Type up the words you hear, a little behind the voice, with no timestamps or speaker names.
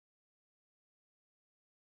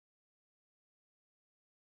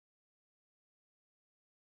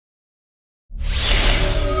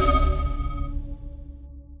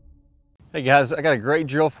Hey guys, I got a great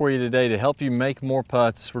drill for you today to help you make more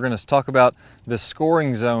putts. We're going to talk about the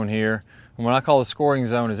scoring zone here. And what I call the scoring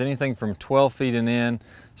zone is anything from 12 feet and in,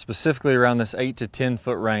 specifically around this 8 to 10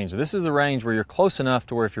 foot range. This is the range where you're close enough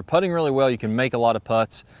to where if you're putting really well, you can make a lot of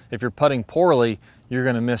putts. If you're putting poorly, you're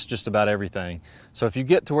going to miss just about everything. So if you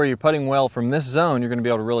get to where you're putting well from this zone, you're going to be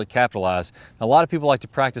able to really capitalize. Now, a lot of people like to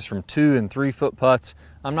practice from 2 and 3 foot putts.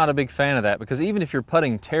 I'm not a big fan of that because even if you're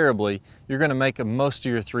putting terribly, you're going to make most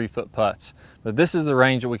of your 3 foot putts. But this is the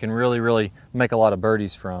range that we can really make a lot of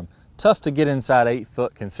birdies from. Tough to get inside 8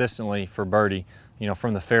 foot consistently for birdie, you know,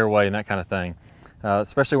 from the fairway and that kind of thing.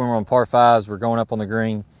 Especially when we're on par 5s, we're going up on the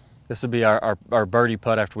green. This would be our birdie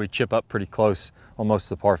putt after we chip up pretty close on most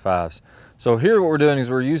of the par 5s. So here what we're doing is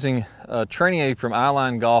we're using a training aid from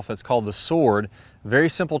Eyeline Golf. It's called the Sword. Very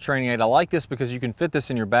simple training aid. I like this because you can fit this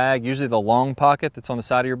in your bag. Usually the long pocket that's on the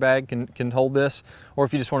side of your bag can hold this. Or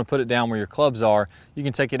if you just want to put it down where your clubs are, you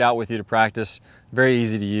can take it out with you to practice. Very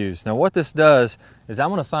easy to use. Now what this does is I'm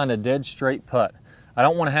going to find a dead straight putt. I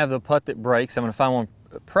don't want to have the putt that breaks. I'm going to find one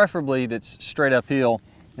preferably that's straight uphill.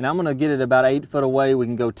 And I'm going to get it about 8 foot away. We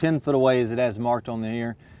can go 10 foot away as it has marked on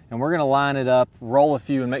here. And we're going to line it up, roll a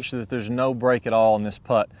few, and make sure that there's no break at all in this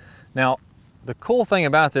putt. Now, the cool thing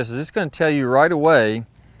about this is it's going to tell you right away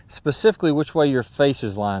specifically which way your face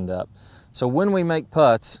is lined up. So when we make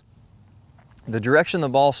putts, the direction the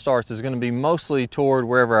ball starts is going to be mostly toward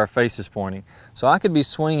wherever our face is pointing. So I could be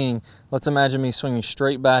swinging, let's imagine me swinging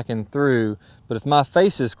straight back and through, but if my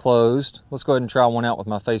face is closed, let's go ahead and try one out with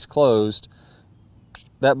my face closed,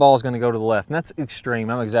 that ball is going to go to the left. And that's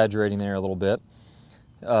extreme. I'm exaggerating there a little bit.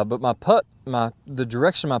 But the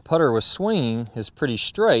direction my putter was swinging is pretty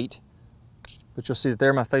straight, but you'll see that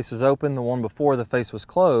there my face was open, the one before the face was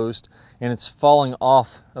closed, and it's falling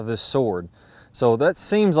off of this sword. So that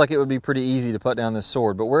seems like it would be pretty easy to put down this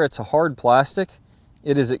sword, but where it's a hard plastic,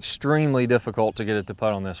 it is extremely difficult to get it to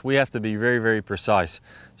putt on this. We have to be very precise.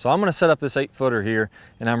 So I'm going to set up this 8 footer here,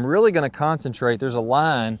 and I'm really going to concentrate. There's a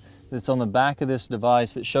line that's on the back of this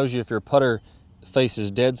device that shows you if your putter face is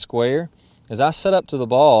dead square. As I set up to the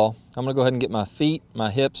ball, I'm going to go ahead and get my feet, my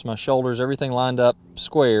hips, my shoulders, everything lined up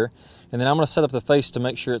square. And then I'm going to set up the face to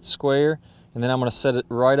make sure it's square. And then I'm going to set it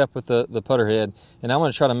right up with the putter head. And I'm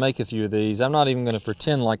going to try to make a few of these. I'm not even going to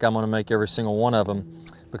pretend like I'm going to make every single one of them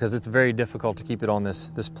because it's very difficult to keep it on this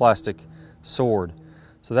plastic sword.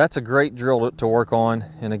 So that's a great drill to work on.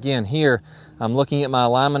 And again, here I'm looking at my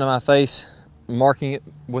alignment of my face, marking it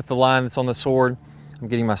with the line that's on the sword. I'm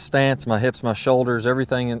getting my stance, my hips, my shoulders,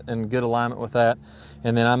 everything in good alignment with that.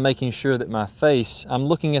 And then I'm making sure that my face, I'm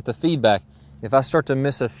looking at the feedback. If I start to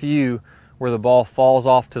miss a few where the ball falls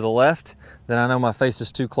off to the left, then I know my face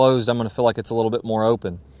is too closed. I'm going to feel like it's a little bit more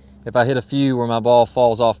open. If I hit a few where my ball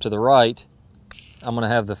falls off to the right, I'm going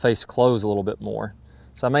to have the face close a little bit more.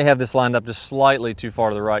 So I may have this lined up just slightly too far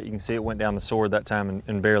to the right. You can see it went down the sword that time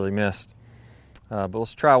and barely missed. But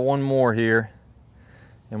let's try one more here,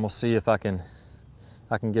 and we'll see if I can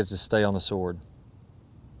get it to stay on the sword.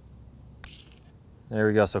 There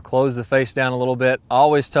we go. So close the face down a little bit.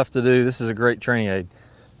 Always tough to do. This is a great training aid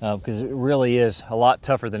because it really is a lot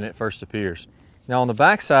tougher than it first appears. Now on the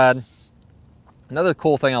back side, another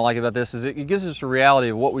cool thing I like about this is it gives us a reality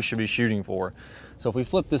of what we should be shooting for. So if we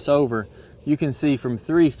flip this over, you can see from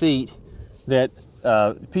 3 feet that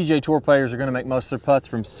PGA Tour players are going to make most of their putts.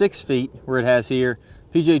 From 6 feet, where it has here,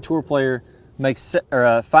 PGA Tour player makes,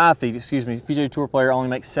 5 feet, excuse me, PGA Tour player only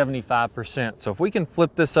makes 75%. So if we can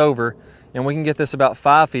flip this over and we can get this about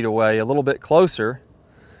 5 feet away, a little bit closer,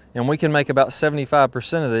 and we can make about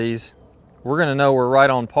 75% of these, we're going to know we're right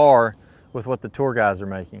on par with what the tour guys are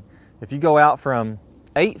making. If you go out from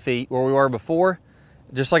 8 feet where we were before,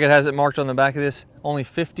 just like it has it marked on the back of this, only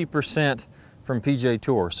 50% from PGA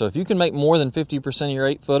Tour. So if you can make more than 50% of your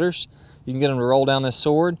 8 footers, you can get them to roll down this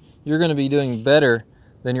sword, you're going to be doing better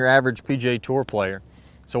than your average PGA Tour player.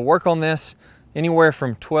 So work on this. Anywhere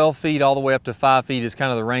from 12 feet all the way up to 5 feet is kind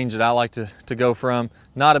of the range that I like to go from.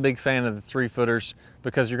 Not a big fan of the 3 footers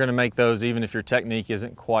because you're going to make those even if your technique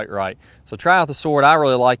isn't quite right. So try out the sword. I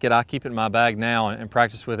really like it. I keep it in my bag now and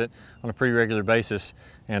practice with it on a pretty regular basis,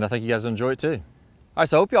 and I think you guys will enjoy it too. All right,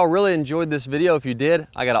 so I hope y'all really enjoyed this video. If you did,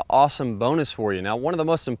 I got an awesome bonus for you. Now, one of the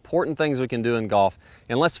most important things we can do in golf,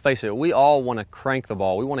 and let's face it, we all want to crank the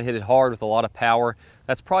ball. We want to hit it hard with a lot of power.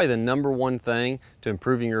 That's probably the #1 thing to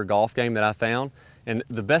improving your golf game that I found. And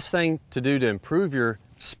the best thing to do to improve your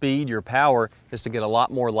speed, your power, is to get a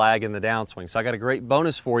lot more lag in the downswing. So I got a great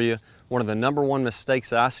bonus for you. One of the #1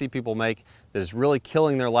 mistakes that I see people make that is really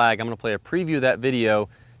killing their lag. I'm going to play a preview of that video.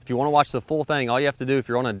 If you want to watch the full thing, all you have to do, if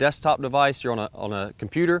you're on a desktop device, you're on a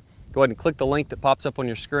computer, go ahead and click the link that pops up on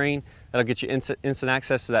your screen. That'll get you instant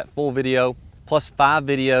access to that full video, plus 5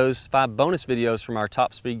 bonus videos from our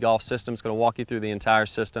Top Speed Golf system. It's going to walk you through the entire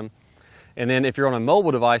system. And then if you're on a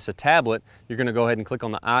mobile device, a tablet, you're going to go ahead and click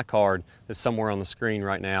on the iCard that's somewhere on the screen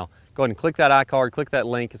right now. Go ahead and click that iCard, click that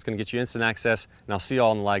link. It's going to get you instant access, and I'll see you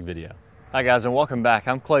all in the lag video. Hi guys, and welcome back.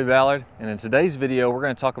 I'm Clay Ballard, and in today's video we're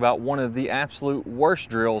going to talk about one of the absolute worst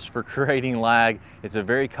drills for creating lag. It's a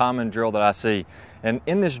very common drill that I see. And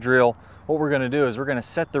in this drill, what we're going to do is we're going to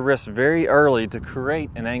set the wrist very early to create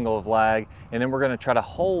an angle of lag, and then we're going to try to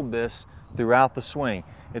hold this throughout the swing.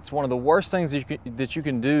 It's one of the worst things that you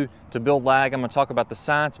can do to build lag. I'm going to talk about the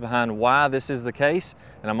science behind why this is the case,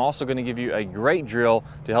 and I'm also going to give you a great drill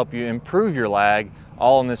to help you improve your lag,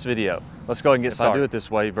 all in this video. Let's go ahead and get started. If I do it this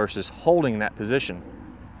way versus holding that position,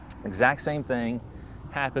 exact same thing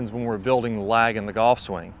happens when we're building the lag in the golf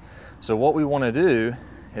swing. So what we want to do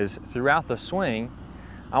is throughout the swing,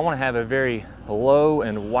 I want to have a very low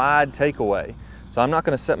and wide takeaway. So I'm not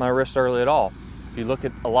going to set my wrist early at all. If you look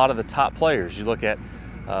at a lot of the top players, you look at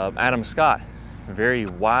Adam Scott, very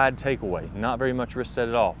wide takeaway, not very much wrist set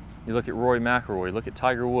at all. You look at Rory McIlroy, you look at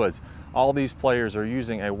Tiger Woods. All these players are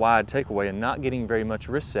using a wide takeaway and not getting very much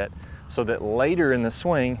wrist set, so that later in the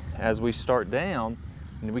swing, as we start down,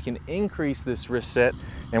 we can increase this wrist set,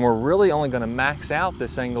 and we're really only going to max out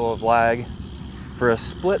this angle of lag for a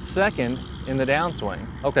split second in the downswing.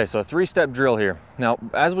 Okay, so a 3-step drill here. Now,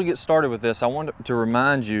 as we get started with this, I want to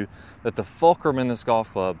remind you that the fulcrum in this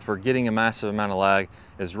golf club for getting a massive amount of lag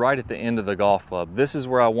is right at the end of the golf club. This is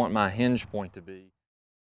where I want my hinge point to be.